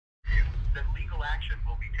that legal action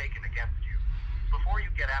will be taken against you. Before you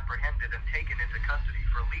get apprehended and taken into custody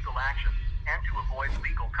for legal action, and to avoid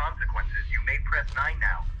legal consequences, you may press 9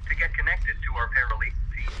 now to get connected to our paralegal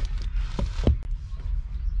team.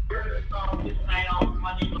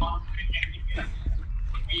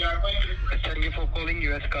 Thank you for calling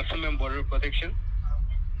U.S. Customs and Border Protection.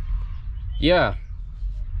 Yeah.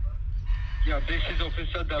 Yeah, this is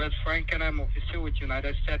Officer Dallas Frank, and I'm officer with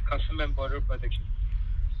United States Customs and Border Protection.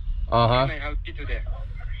 How can I help you today?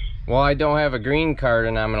 Well, I don't have a green card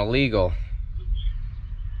and I'm an illegal.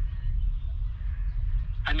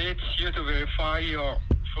 I need you to verify your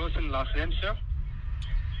first and last name, sir.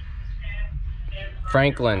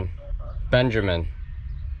 Franklin Benjamin.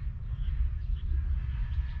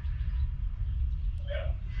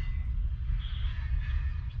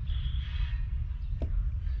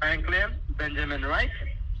 Franklin Benjamin, right?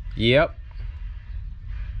 Yep.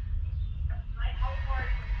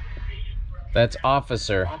 That's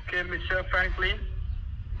officer. Okay, Mr. Franklin.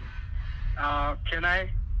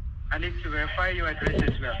 I need to verify your address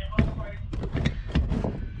as well.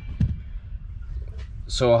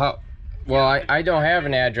 So how? Well, I don't have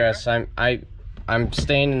an address. I'm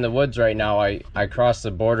staying in the woods right now. I crossed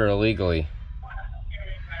the border illegally.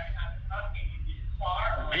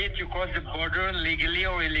 Did you cross the border legally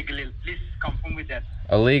or illegally? Please confirm with that.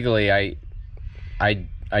 Illegally,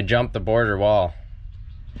 I jumped the border wall.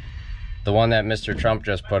 The one that Mr. Trump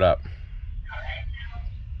just put up.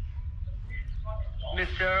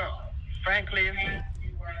 Mr. Franklin.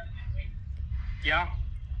 Yeah.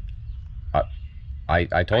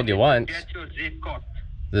 I told you once. Get your zip code.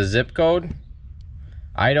 The zip code?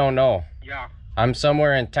 I don't know. Yeah. I'm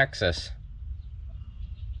somewhere in Texas.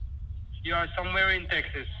 You are somewhere in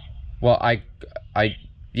Texas. Well,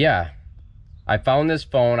 yeah. I found this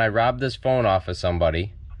phone. I robbed this phone off of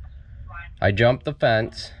somebody. I jumped the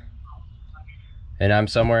fence. And I'm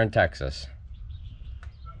somewhere in Texas.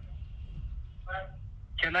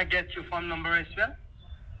 Can I get your phone number as well?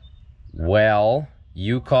 Well,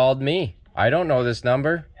 you called me. I don't know this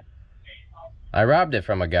number. I robbed it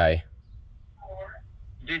from a guy.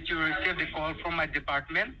 Did you receive the call from my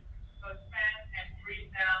department?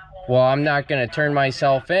 Well, I'm not going to turn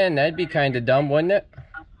myself in. That'd be kind of dumb, wouldn't it?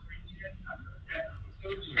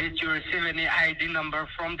 Did you receive any ID number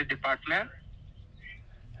from the department?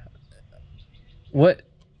 What?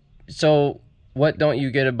 So, what don't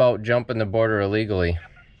you get about jumping the border illegally?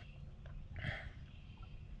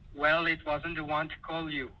 Well, it wasn't the one to call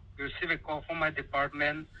you. You received a call from my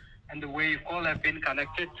department, and the way you call have been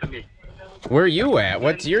connected to me. Where are you at?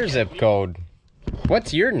 What's your zip code?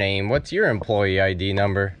 What's your name? What's your employee ID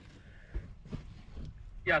number?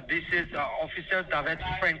 Yeah, this is Officer David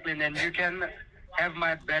Franklin, and you can have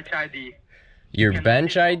my badge ID. Your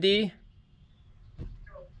bench ID?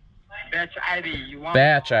 Batch ID. You want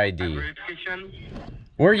Batch ID. verification?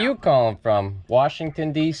 Where are you calling from?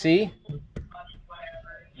 Washington, D.C.?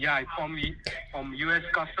 Yeah, from U.S.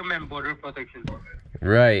 Customs and Border Protection.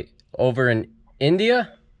 Right. Over in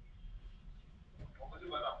India?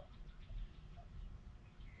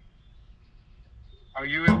 Are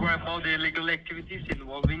you aware about the illegal activities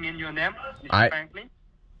involving in your name, Mr. Franklin?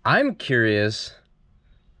 I'm curious.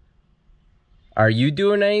 Are you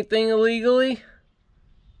doing anything illegally?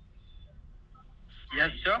 Yes,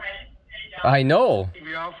 sir. I know.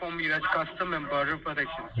 We are from U.S. Customs and Border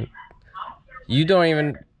Protection. You don't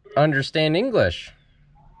even understand English.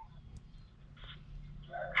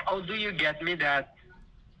 How do you get me that?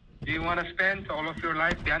 Do you want to spend all of your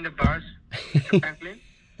life behind the bars, Mr. Franklin?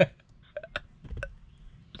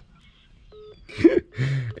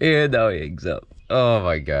 Yeah, no, eggs up. Oh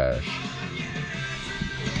my gosh.